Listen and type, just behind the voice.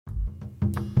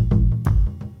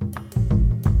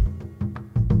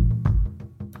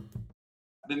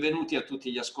benvenuti a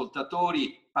tutti gli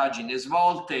ascoltatori, pagine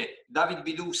svolte. David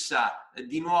Bidussa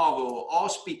di nuovo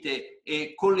ospite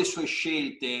e con le sue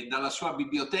scelte dalla sua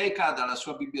biblioteca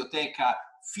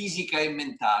fisica e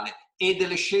mentale e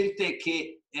delle scelte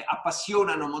che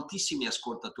appassionano moltissimi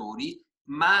ascoltatori,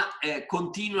 ma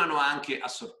continuano anche a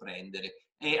sorprendere.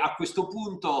 E a questo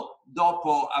punto,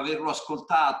 dopo averlo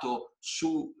ascoltato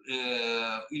su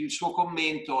il suo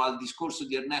commento al discorso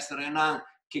di Ernest Renan,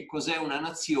 che cos'è una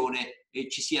nazione,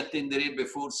 ci si attenderebbe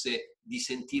forse di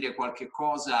sentire qualche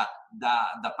cosa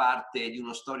da parte di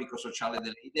uno storico sociale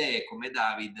delle idee come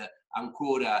David,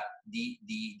 ancora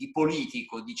di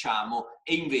politico, diciamo,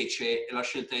 e invece la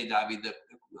scelta di David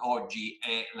oggi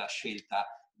è la scelta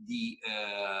di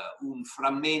un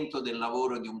frammento del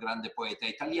lavoro di un grande poeta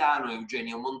italiano,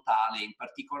 Eugenio Montale, in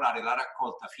particolare la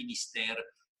raccolta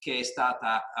Finisterre, che è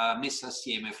stata messa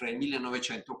assieme fra il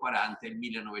 1940 e il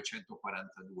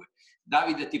 1942.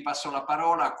 Davide, ti passo la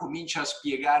parola, comincia a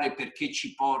spiegare perché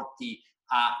ci porti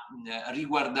a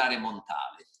riguardare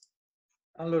Montale.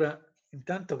 Allora,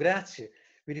 intanto grazie.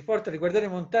 Vi riporto a riguardare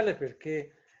Montale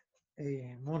perché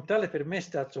Montale per me è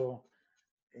stato,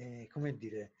 come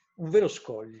dire, un vero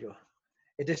scoglio,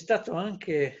 ed è stato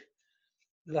anche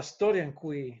la storia in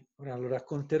cui, ora lo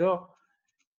racconterò,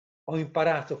 ho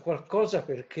imparato qualcosa,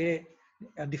 perché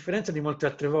a differenza di molte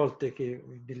altre volte che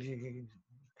degli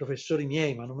professori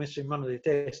miei mi hanno messo in mano dei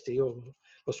testi, io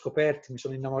l'ho scoperto, mi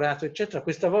sono innamorato, eccetera,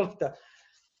 questa volta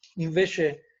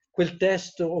invece quel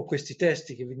testo o questi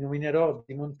testi che vi nominerò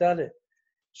di Montale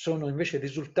sono invece il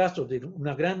risultato di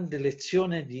una grande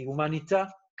lezione di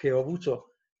umanità che ho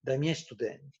avuto dai miei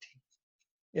studenti.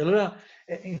 E allora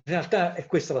in realtà è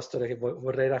questa la storia che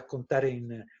vorrei raccontare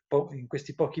in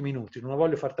questi pochi minuti. Non la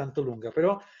voglio far tanto lunga,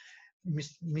 però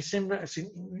mi sembra,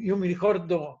 io mi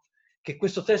ricordo che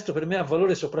questo testo per me ha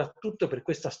valore soprattutto per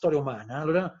questa storia umana.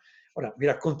 Allora, ora vi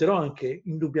racconterò anche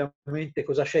indubbiamente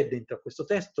cosa c'è dentro a questo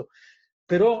testo,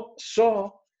 però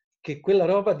so che quella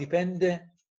roba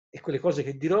dipende, e quelle cose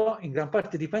che dirò in gran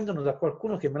parte dipendono da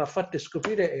qualcuno che me l'ha fatta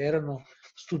scoprire, e erano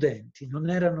studenti, non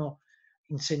erano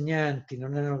insegnanti,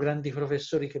 non erano grandi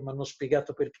professori che mi hanno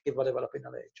spiegato perché valeva la pena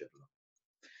leggerlo.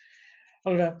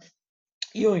 Allora,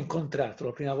 io ho incontrato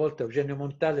la prima volta Eugenio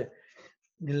Montale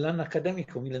nell'anno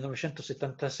accademico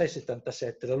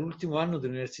 1976-77, era l'ultimo anno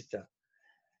dell'università.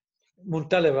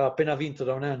 Montale aveva appena vinto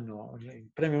da un anno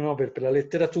il premio Nobel per la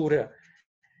letteratura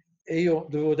e io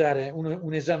dovevo dare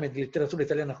un esame di letteratura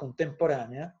italiana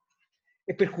contemporanea,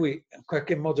 e per cui in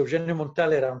qualche modo Eugenio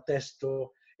Montale era un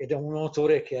testo ed è un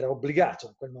autore che era obbligato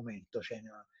in quel momento, cioè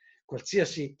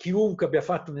qualsiasi, chiunque abbia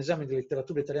fatto un esame di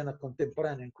letteratura italiana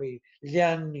contemporanea in quegli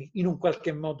anni, in un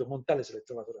qualche modo Montale se l'è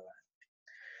trovato davanti.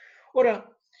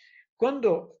 Ora,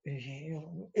 quando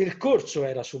il corso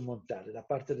era su Montale da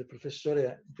parte del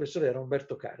professore, il professore era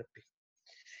Umberto Carpi.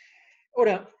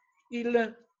 Ora,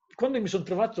 quando mi sono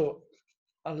trovato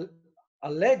a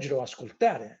leggere o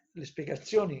ascoltare le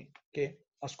spiegazioni che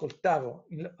ascoltavo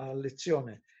a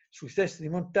lezione sui testi di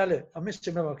Montale, a me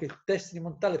sembrava che i testi di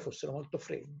Montale fossero molto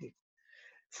freddi,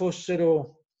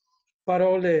 fossero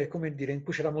parole, come dire, in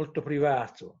cui c'era molto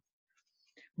privato,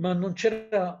 ma non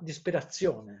c'era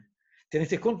disperazione.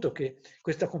 Tenete conto che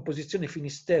questa composizione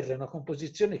Finisterre è una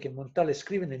composizione che Montale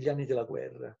scrive negli anni della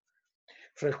guerra,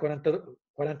 fra il 40 e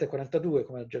il 42,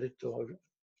 come ha già detto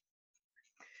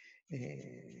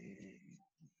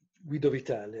Guido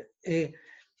Vitale, e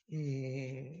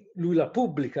lui la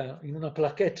pubblica in una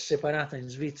plaquette separata in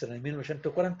Svizzera nel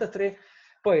 1943,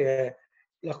 poi è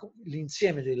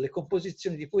l'insieme delle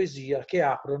composizioni di poesia che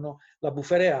aprono la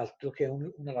Bufera e altro, che è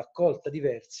una raccolta di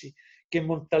versi che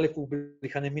Montale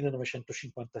pubblica nel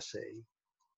 1956.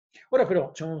 Ora però,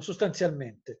 diciamo,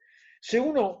 sostanzialmente, se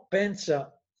uno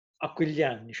pensa a quegli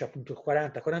anni, cioè appunto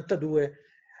 40-42,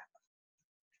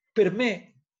 per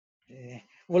me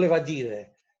voleva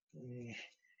dire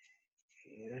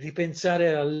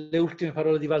ripensare alle ultime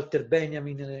parole di Walter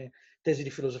Benjamin nelle tesi di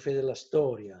filosofia della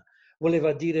storia,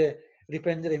 voleva dire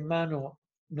riprendere in mano,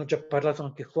 ne ho già parlato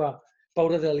anche qua,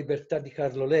 Paura della libertà di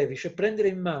Carlo Levi, cioè prendere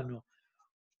in mano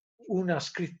una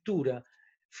scrittura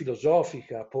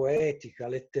filosofica, poetica,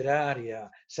 letteraria,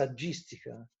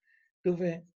 saggistica,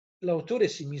 dove l'autore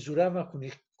si misurava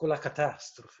con la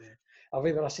catastrofe,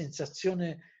 aveva la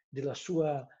sensazione della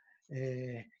sua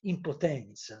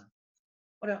impotenza.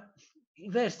 Ora, i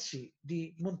versi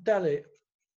di Montale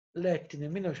letti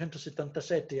nel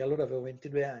 1977, e allora avevo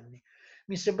 22 anni,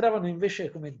 mi sembravano invece,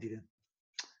 come dire,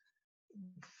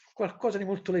 qualcosa di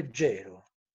molto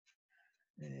leggero,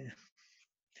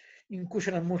 in cui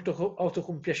c'era molto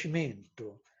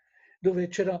autocompiacimento, dove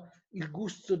c'era il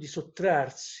gusto di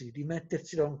sottrarsi, di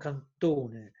mettersi da un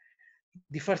cantone,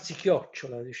 di farsi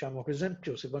chiocciola, diciamo. Per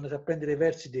esempio, se andate a prendere i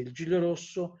versi del Giglio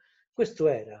Rosso, questo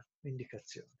era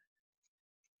l'indicazione.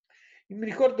 Mi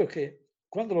ricordo che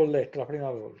quando l'ho letto la prima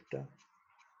volta,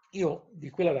 io di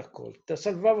quella raccolta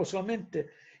salvavo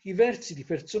solamente i versi di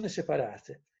persone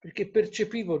separate, perché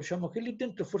percepivo, diciamo, che lì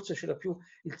dentro forse c'era più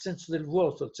il senso del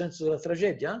vuoto, il senso della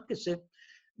tragedia, anche se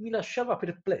mi lasciava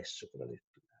perplesso quella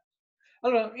lettura.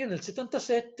 Allora, io nel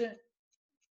 77,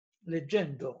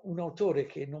 leggendo un autore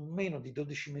che non meno di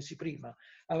 12 mesi prima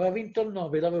aveva vinto il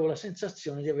Nobel, avevo la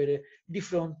sensazione di avere di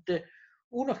fronte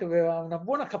uno che aveva una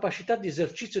buona capacità di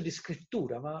esercizio di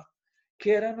scrittura, ma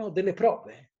che erano delle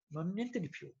prove, ma niente di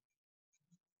più.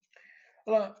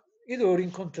 Allora, io devo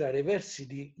rincontrare i versi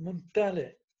di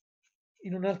Montale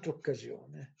in un'altra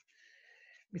occasione.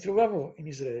 Mi trovavo in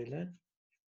Israele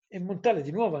e Montale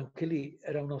di nuovo anche lì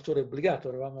era un autore obbligato,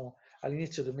 eravamo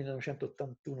all'inizio del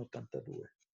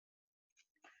 1981-82.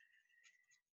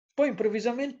 Poi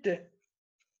improvvisamente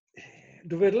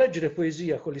dover leggere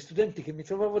poesia con gli studenti che mi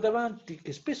trovavo davanti,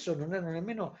 che spesso non erano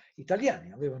nemmeno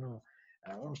italiani, avevano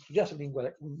studiato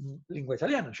lingua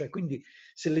italiana, cioè quindi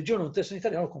se leggevano un testo in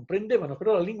italiano comprendevano,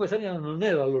 però la lingua italiana non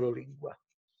era la loro lingua.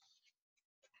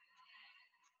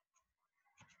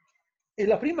 E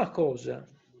la prima cosa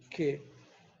che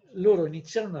loro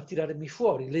iniziarono a tirarmi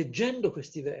fuori leggendo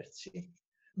questi versi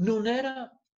non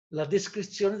era la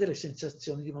descrizione delle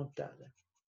sensazioni di Montale.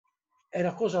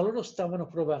 Era cosa loro stavano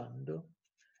provando,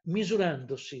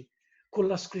 misurandosi con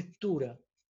la scrittura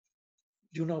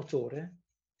di un autore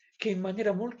che in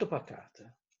maniera molto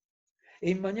pacata e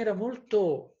in maniera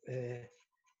molto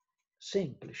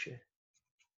semplice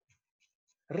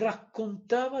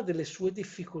raccontava delle sue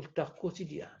difficoltà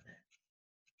quotidiane,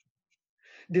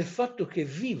 del fatto che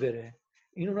vivere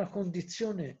in una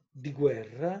condizione di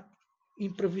guerra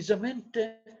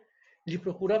improvvisamente gli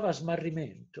procurava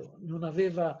smarrimento, non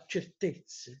aveva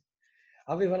certezze,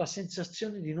 aveva la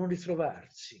sensazione di non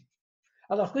ritrovarsi.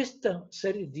 Allora, questa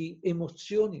serie di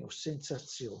emozioni o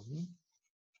sensazioni,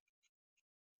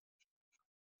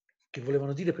 che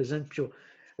volevano dire, per esempio,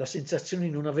 la sensazione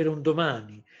di non avere un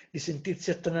domani, di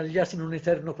sentirsi attanagliati in un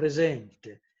eterno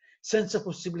presente, senza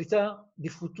possibilità di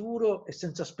futuro e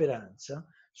senza speranza,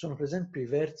 sono per esempio i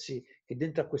versi che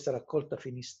dentro a questa raccolta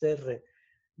Finisterre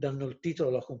danno il titolo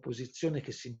alla composizione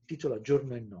che si intitola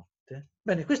Giorno e Notte.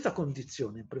 Bene, questa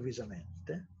condizione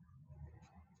improvvisamente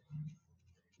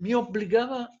mi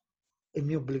obbligava e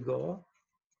mi obbligò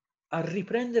a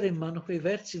riprendere in mano quei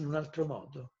versi in un altro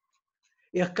modo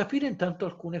e a capire intanto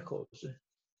alcune cose,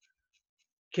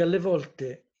 che alle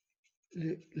volte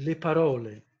le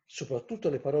parole, soprattutto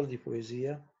le parole di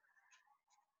poesia,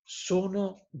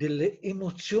 sono delle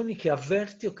emozioni che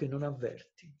avverti o che non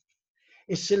avverti.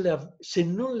 E se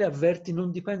non le avverti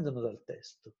non dipendono dal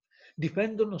testo,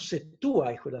 dipendono se tu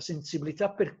hai quella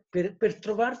sensibilità per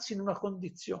trovarsi in una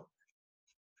condizione.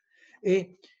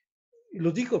 E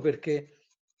lo dico perché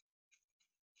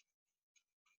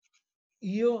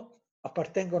io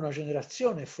appartengo a una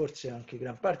generazione, forse anche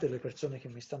gran parte delle persone che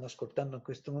mi stanno ascoltando in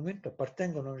questo momento,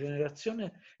 appartengono a una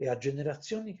generazione e a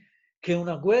generazioni che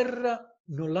una guerra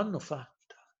non l'hanno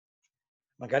fatta.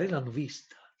 Magari l'hanno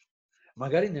vista,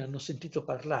 magari ne hanno sentito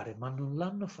parlare, ma non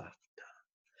l'hanno fatta.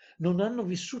 Non hanno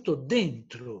vissuto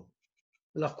dentro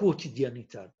la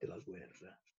quotidianità della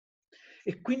guerra.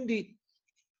 E quindi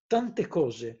tante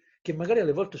cose che magari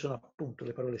alle volte sono appunto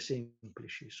le parole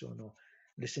semplici, sono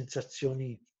le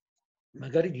sensazioni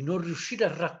magari di non riuscire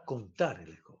a raccontare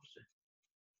le cose,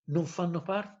 non fanno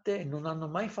parte e non hanno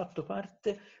mai fatto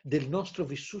parte del nostro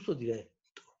vissuto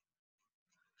diretto.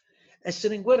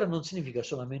 Essere in guerra non significa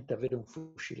solamente avere un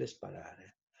fucile e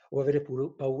sparare o avere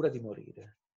paura di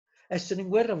morire. Essere in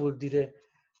guerra vuol dire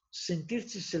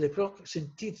sentirsi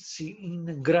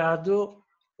in grado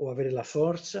o avere la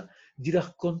forza di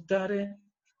raccontare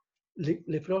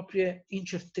le proprie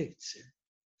incertezze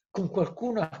con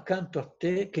qualcuno accanto a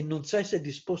te che non sai se è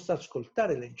disposto ad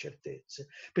ascoltare le incertezze,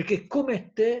 perché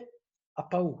come te ha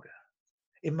paura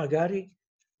e magari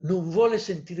non vuole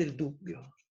sentire il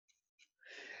dubbio.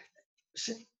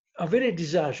 Avere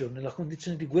disagio nella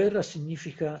condizione di guerra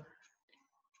significa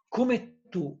come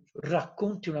tu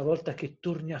racconti una volta che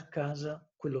torni a casa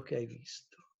quello che hai visto.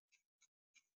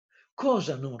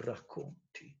 Cosa non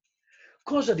racconti?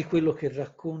 Cosa di quello che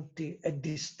racconti è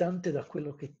distante da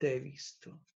quello che te hai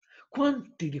visto?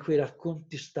 Quanti di quei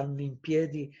racconti stanno in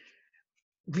piedi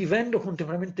vivendo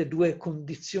contemporaneamente due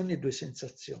condizioni e due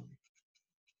sensazioni?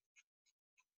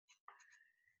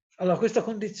 Allora, questa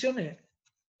condizione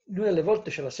noi alle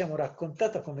volte ce la siamo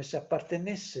raccontata come se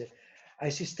appartenesse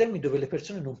ai sistemi dove le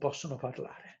persone non possono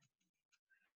parlare.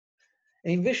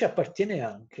 E invece appartiene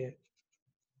anche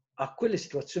a quelle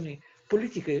situazioni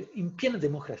politiche in piena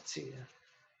democrazia,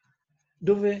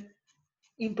 dove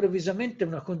improvvisamente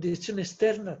una condizione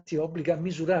esterna ti obbliga a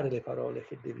misurare le parole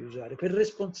che devi usare, per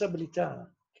responsabilità.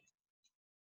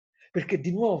 Perché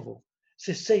di nuovo,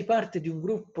 se sei parte di un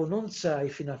gruppo non sai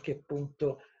fino a che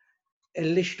punto è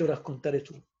lecito raccontare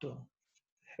tutto,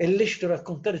 è lecito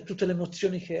raccontare tutte le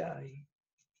emozioni che hai.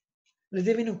 Le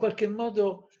devi in un qualche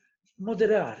modo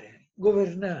moderare,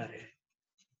 governare,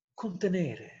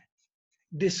 contenere,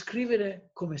 descrivere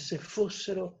come se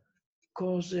fossero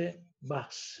cose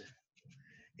basse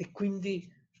e quindi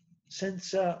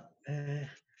senza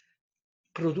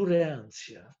produrre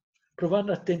ansia,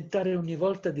 provando a tentare ogni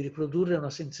volta di riprodurre una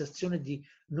sensazione di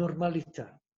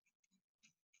normalità.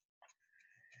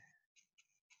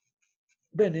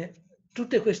 Bene,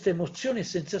 tutte queste emozioni e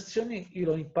sensazioni io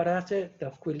le ho imparate da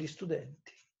quegli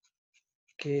studenti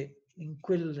che in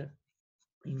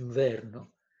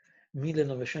quell'inverno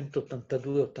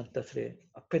 1982-83,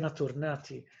 appena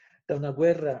tornati da una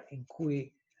guerra in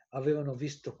cui avevano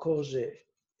visto cose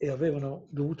e avevano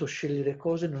dovuto scegliere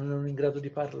cose, non erano in grado di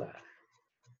parlare.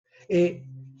 E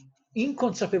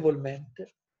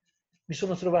inconsapevolmente mi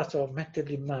sono trovato a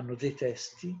mettergli in mano dei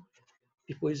testi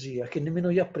di poesia che nemmeno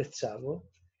io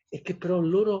apprezzavo e che però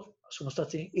loro sono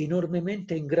stati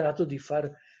enormemente in grado di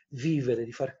far vivere,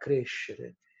 di far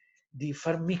crescere, di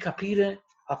farmi capire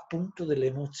appunto delle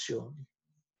emozioni.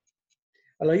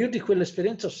 Allora io di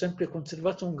quell'esperienza ho sempre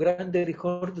conservato un grande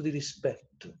ricordo di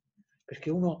rispetto, perché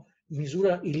uno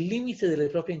misura il limite delle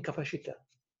proprie incapacità.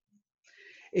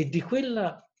 E di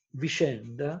quella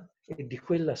vicenda e di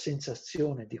quella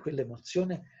sensazione, di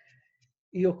quell'emozione,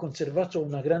 io ho conservato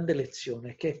una grande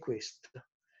lezione, che è questa.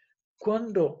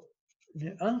 Quando,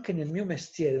 anche nel mio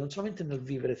mestiere, non solamente nel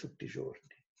vivere tutti i giorni,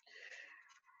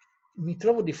 mi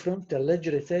trovo di fronte a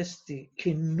leggere testi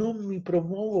che non mi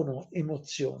promuovono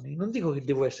emozioni. Non dico che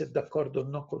devo essere d'accordo o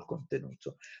no col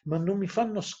contenuto, ma non mi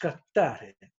fanno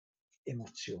scattare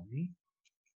emozioni,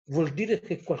 vuol dire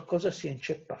che qualcosa si è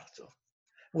inceppato.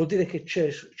 Vuol dire che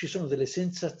ci sono delle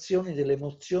sensazioni, delle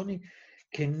emozioni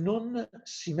che non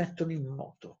si mettono in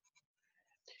moto.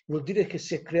 Vuol dire che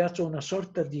si è creato una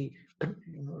sorta di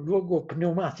luogo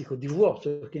pneumatico, di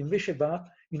vuoto, che invece va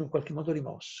in un qualche modo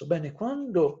rimosso. Bene,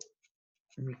 quando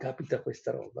mi capita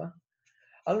questa roba,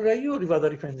 allora io vado a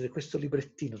riprendere questo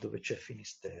librettino dove c'è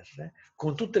Finisterre,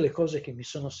 con tutte le cose che mi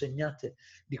sono segnate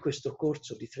di questo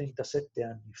corso di 37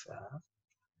 anni fa,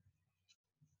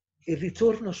 e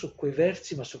ritorno su quei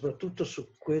versi, ma soprattutto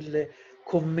su quei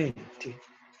commenti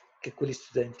che quegli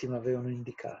studenti mi avevano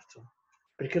indicato.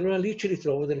 Perché allora lì ci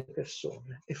ritrovo delle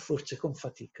persone e forse con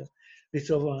fatica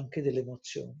ritrovo anche delle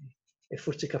emozioni e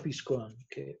forse capisco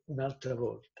anche un'altra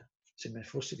volta, se me ne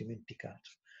fossi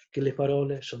dimenticato, che le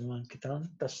parole sono anche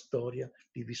tanta storia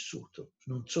di vissuto,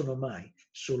 non sono mai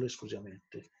solo e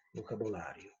esclusivamente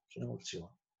vocabolario, sono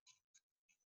emozioni.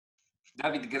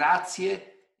 David,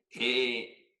 grazie.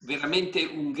 E veramente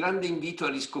un grande invito a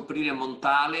riscoprire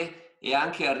Montale e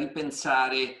anche a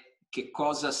ripensare che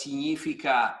cosa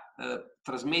significa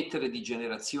trasmettere di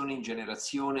generazione in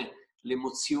generazione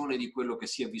l'emozione di quello che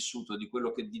si è vissuto, di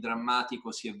quello che di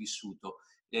drammatico si è vissuto.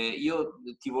 Io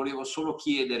ti volevo solo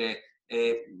chiedere,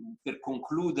 per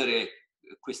concludere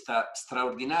questa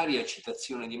straordinaria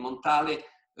citazione di Montale,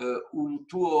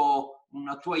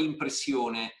 una tua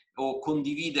impressione o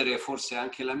condividere forse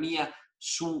anche la mia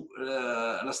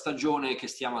sulla stagione che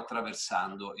stiamo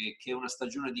attraversando e che è una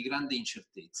stagione di grande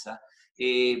incertezza,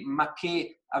 ma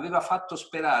che aveva fatto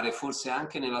sperare forse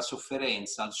anche nella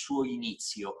sofferenza al suo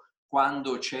inizio,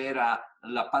 quando c'era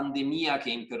la pandemia che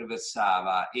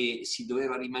imperversava e si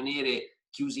doveva rimanere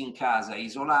chiusi in casa,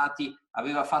 isolati,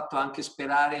 aveva fatto anche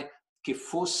sperare che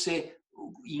fosse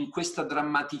in questa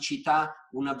drammaticità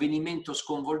un avvenimento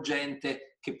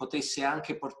sconvolgente che potesse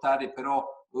anche portare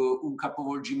però un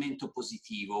capovolgimento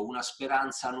positivo, una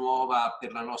speranza nuova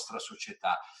per la nostra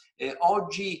società.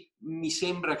 Oggi mi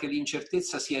sembra che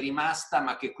l'incertezza sia rimasta,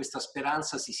 ma che questa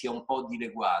speranza si sia un po'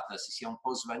 dileguata, si sia un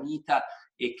po' svanita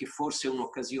e che forse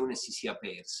un'occasione si sia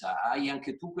persa. Hai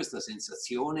anche tu questa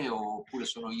sensazione oppure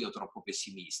sono io troppo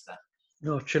pessimista?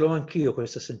 No, ce l'ho anch'io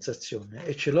questa sensazione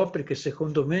e ce l'ho perché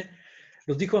secondo me,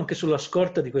 lo dico anche sulla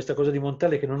scorta di questa cosa di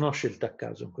Montale che non ho scelto a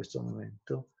caso in questo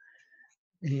momento,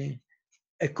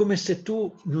 è come se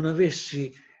tu non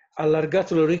avessi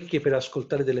allargato le orecchie per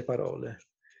ascoltare delle parole.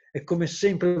 È come se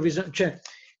improvvisamente, cioè,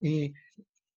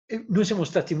 noi siamo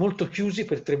stati molto chiusi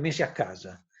per 3 mesi a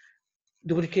casa.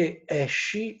 Dopodiché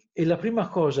esci e la prima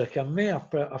cosa che a me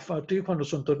ha fatto, io quando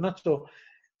sono tornato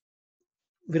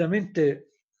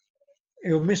veramente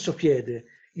e ho messo piede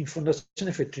in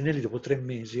Fondazione Feltrinelli dopo 3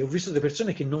 mesi, ho visto delle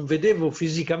persone che non vedevo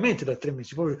fisicamente da 3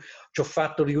 mesi, poi ci ho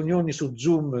fatto riunioni su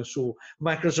Zoom, su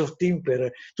Microsoft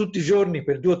Teams tutti i giorni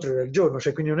per 2 o 3 ore al giorno,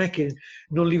 cioè quindi non è che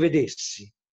non li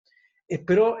vedessi. E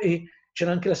però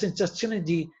c'era anche la sensazione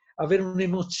di avere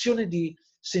un'emozione di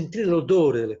sentire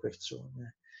l'odore delle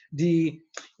persone, di,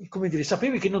 come dire,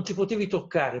 sapevi che non ti potevi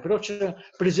toccare, però c'era,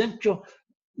 per esempio,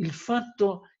 il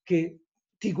fatto che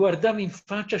ti guardavi in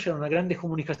faccia, c'era una grande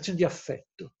comunicazione di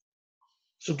affetto.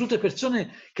 Sono tutte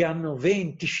persone che hanno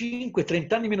 25,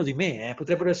 30 anni meno di me,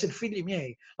 potrebbero essere figli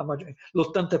miei,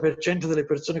 l'80% delle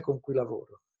persone con cui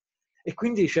lavoro. E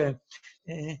quindi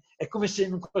è come se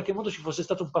in qualche modo ci fosse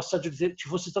stato un passaggio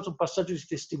di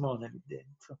testimone lì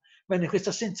dentro. Bene,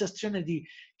 questa sensazione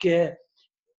che è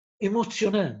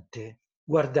emozionante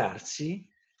guardarsi,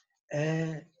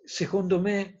 secondo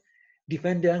me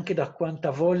dipende anche da quanta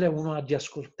voglia uno ha di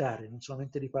ascoltare, non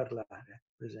solamente di parlare,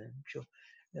 per esempio,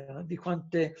 di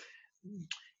quante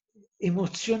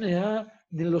emozione ha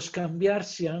nello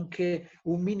scambiarsi anche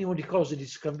un minimo di cose, di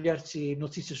scambiarsi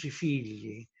notizie sui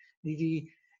figli,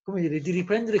 come dire, di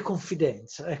riprendere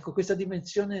confidenza. Ecco, questa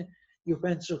dimensione io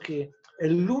penso che è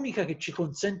l'unica che ci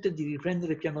consente di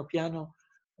riprendere piano piano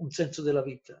un senso della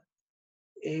vita.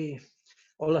 E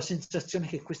ho la sensazione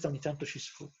che questa ogni tanto ci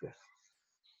sfugga.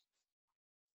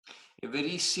 È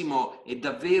verissimo, e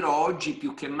davvero oggi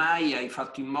più che mai hai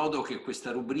fatto in modo che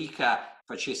questa rubrica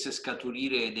facesse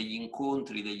scaturire degli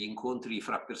incontri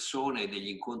fra persone, degli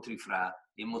incontri fra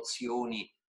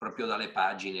emozioni proprio dalle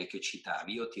pagine che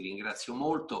citavi. Io ti ringrazio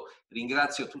molto,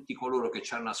 ringrazio tutti coloro che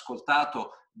ci hanno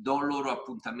ascoltato, do loro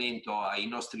appuntamento ai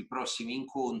nostri prossimi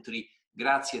incontri.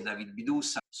 Grazie David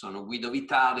Bidussa, sono Guido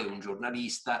Vitale, un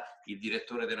giornalista, il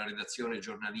direttore della redazione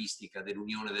giornalistica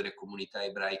dell'Unione delle Comunità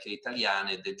Ebraiche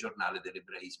Italiane e del giornale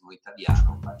dell'Ebraismo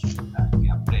Italiano.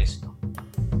 A presto.